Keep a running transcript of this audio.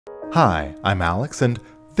Hi, I'm Alex, and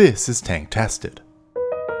this is Tank Tested.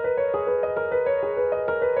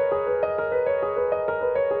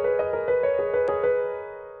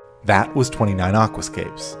 That was 29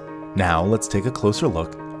 aquascapes. Now let's take a closer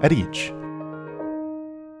look at each.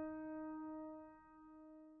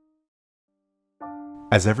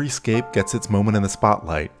 As every scape gets its moment in the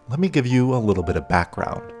spotlight, let me give you a little bit of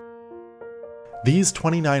background. These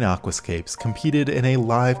 29 aquascapes competed in a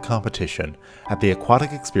live competition at the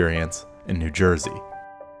Aquatic Experience in New Jersey.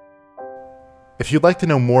 If you'd like to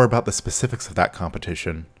know more about the specifics of that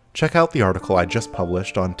competition, check out the article I just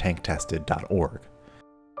published on tanktested.org.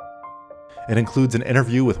 It includes an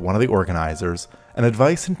interview with one of the organizers and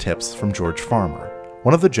advice and tips from George Farmer,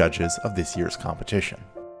 one of the judges of this year's competition.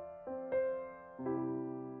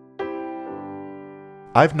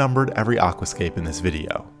 I've numbered every aquascape in this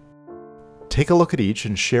video. Take a look at each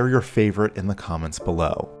and share your favorite in the comments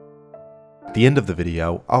below. At the end of the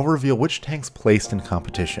video, I'll reveal which tanks placed in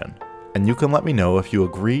competition, and you can let me know if you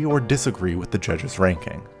agree or disagree with the judges'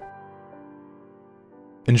 ranking.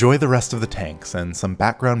 Enjoy the rest of the tanks and some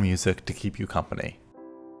background music to keep you company.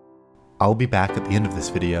 I'll be back at the end of this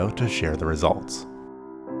video to share the results.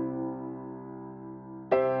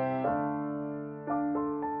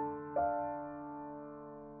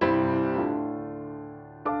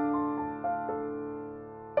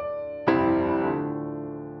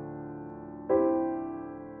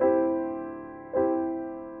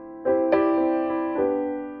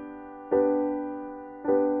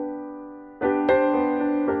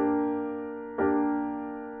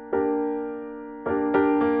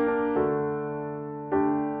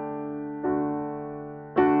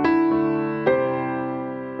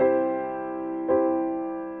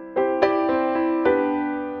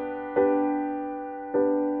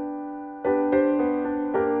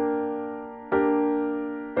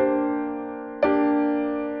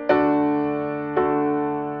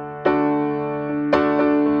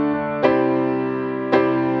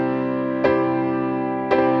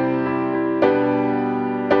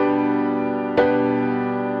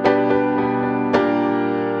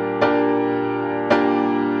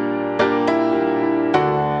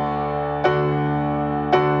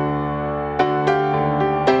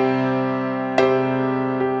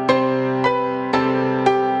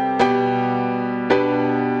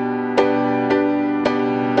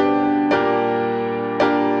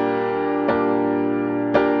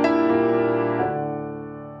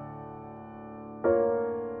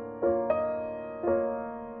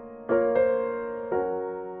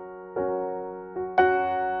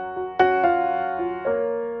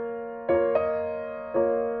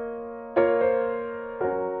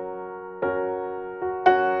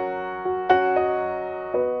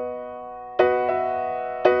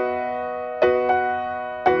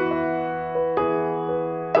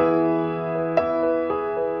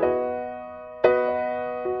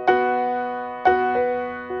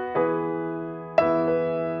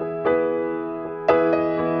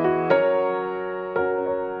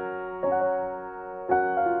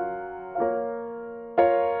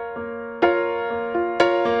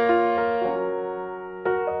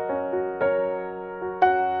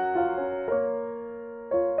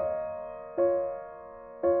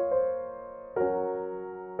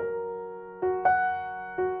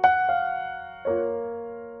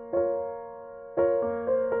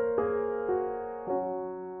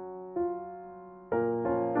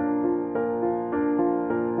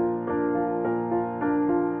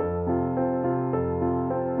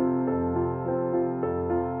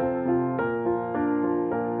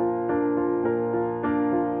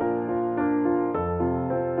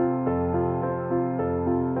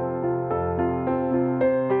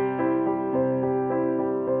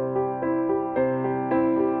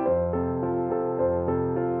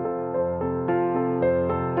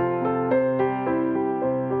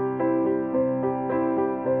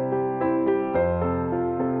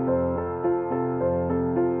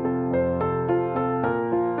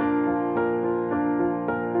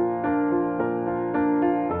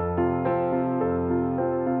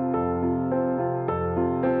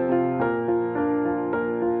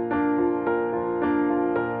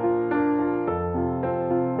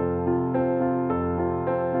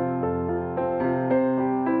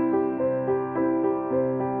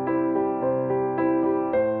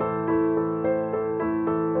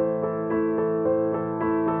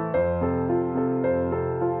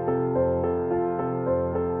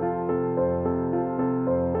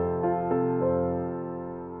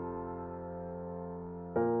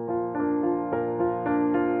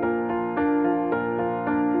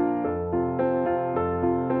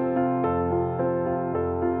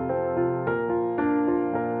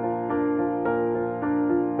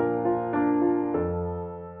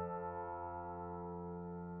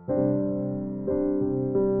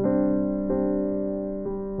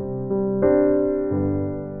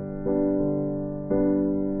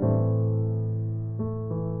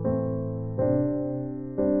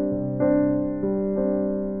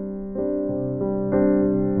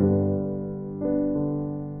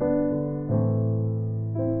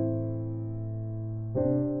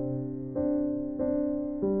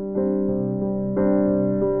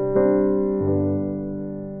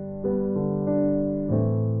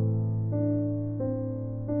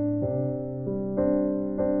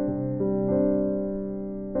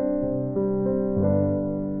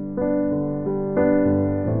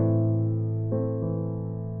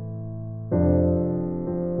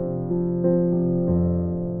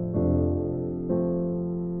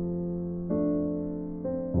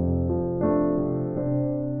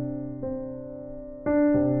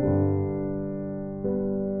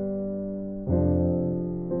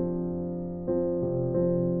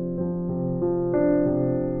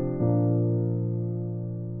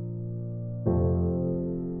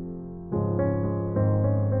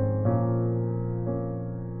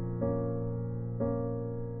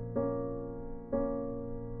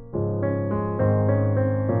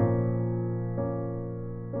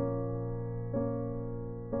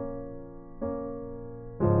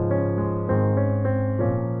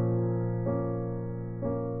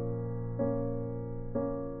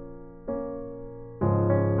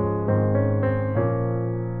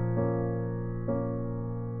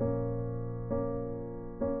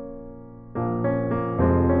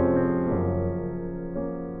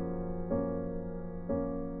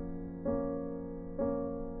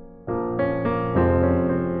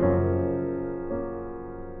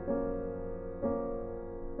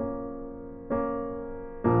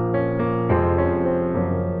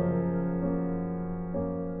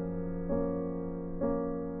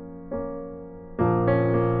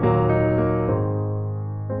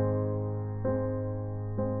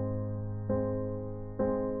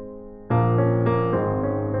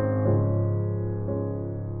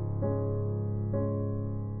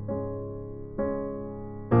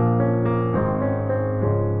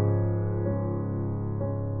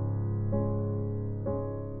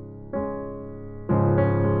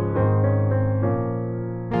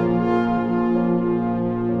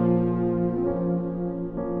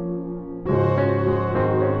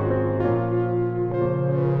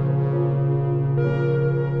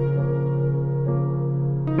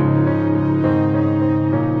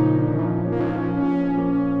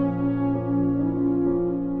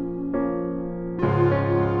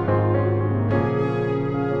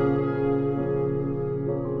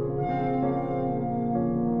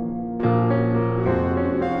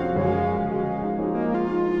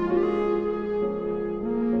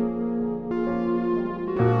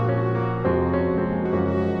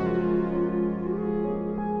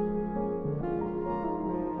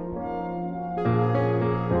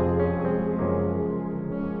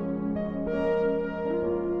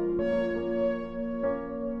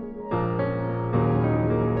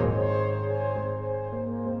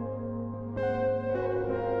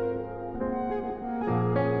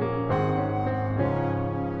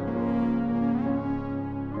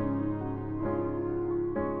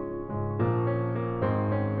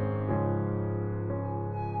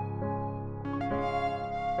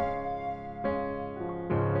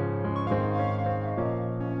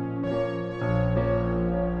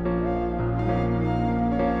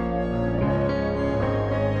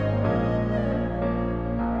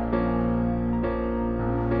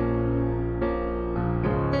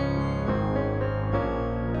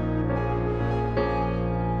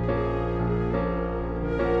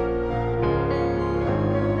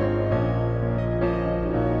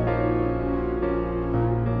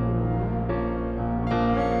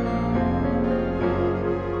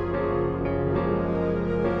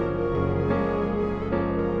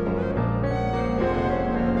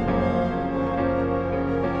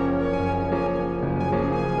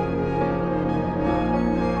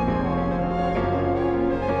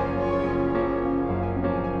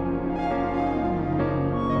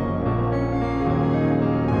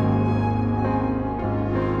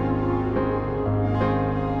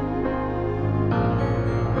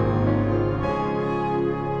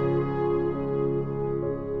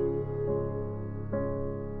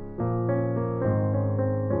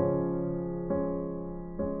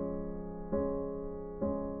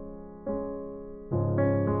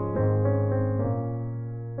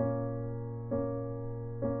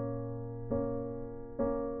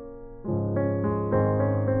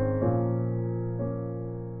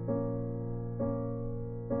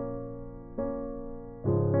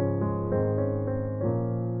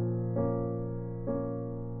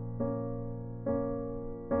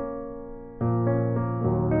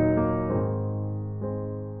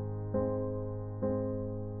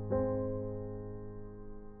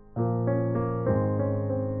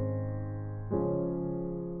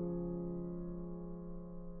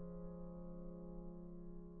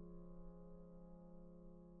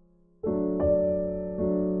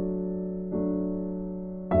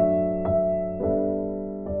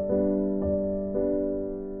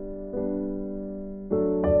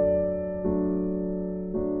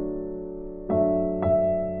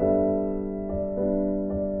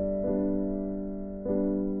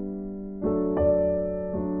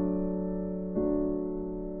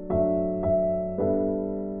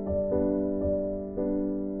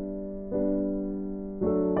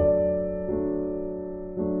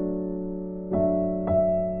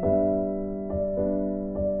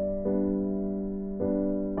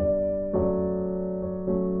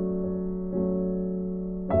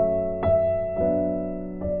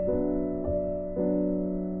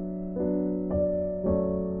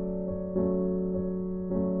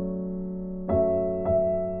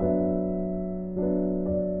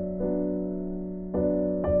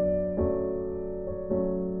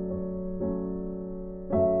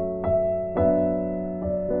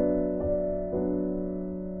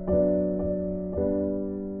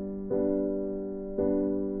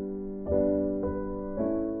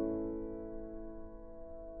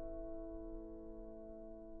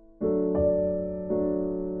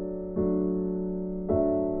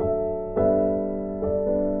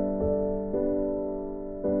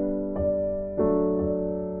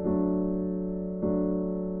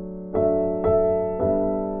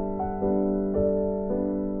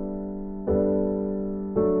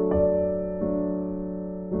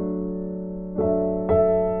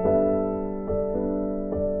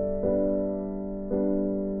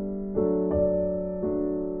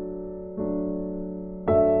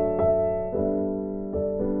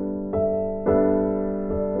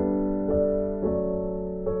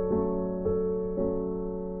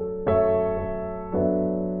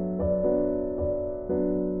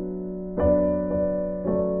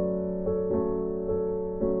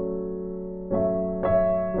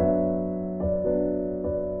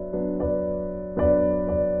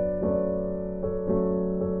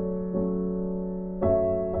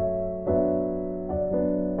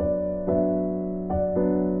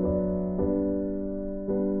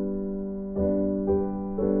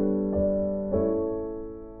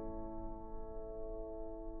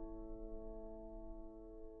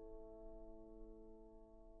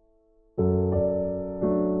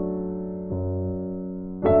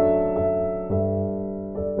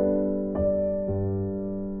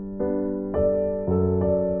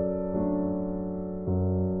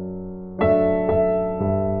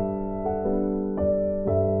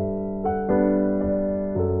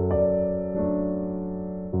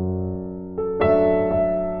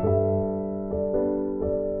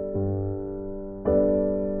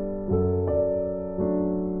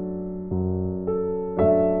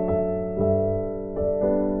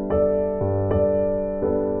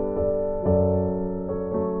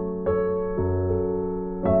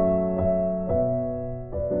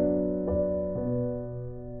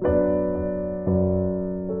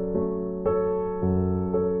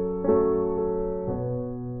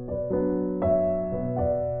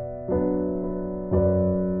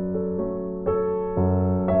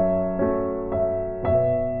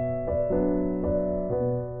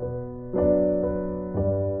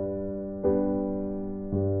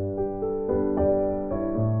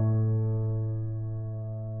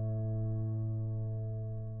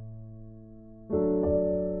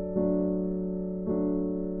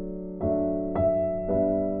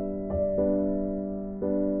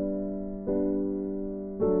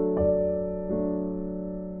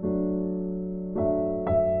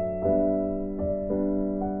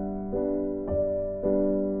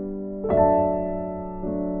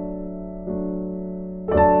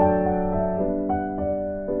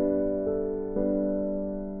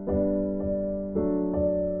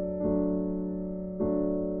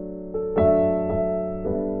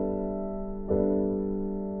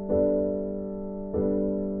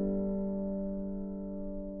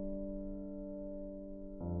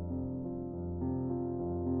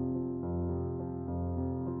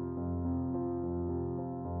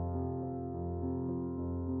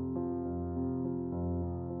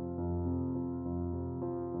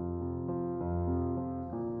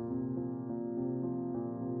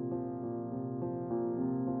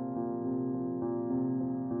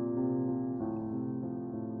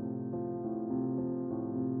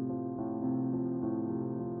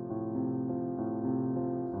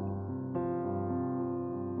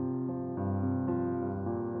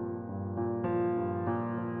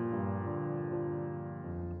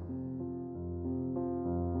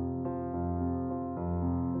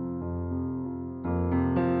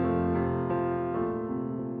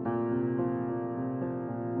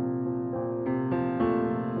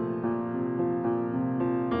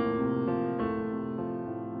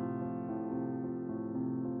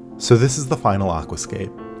 So this is the final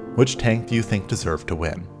aquascape. Which tank do you think deserved to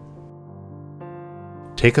win?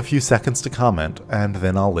 Take a few seconds to comment, and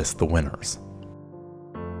then I'll list the winners.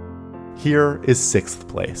 Here is 6th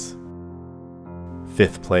place,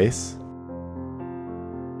 5th place,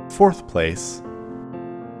 4th place,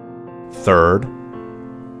 3rd,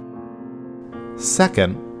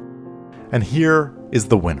 2nd, and here is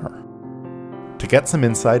the winner. To get some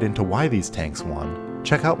insight into why these tanks won,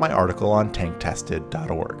 check out my article on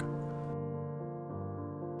tanktested.org.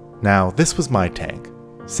 Now, this was my tank.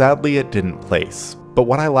 Sadly, it didn't place, but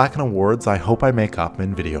what I lack in awards I hope I make up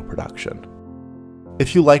in video production.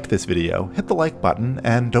 If you liked this video, hit the like button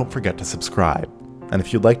and don't forget to subscribe. And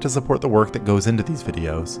if you'd like to support the work that goes into these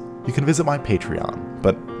videos, you can visit my Patreon,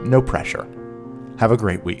 but no pressure. Have a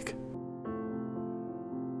great week.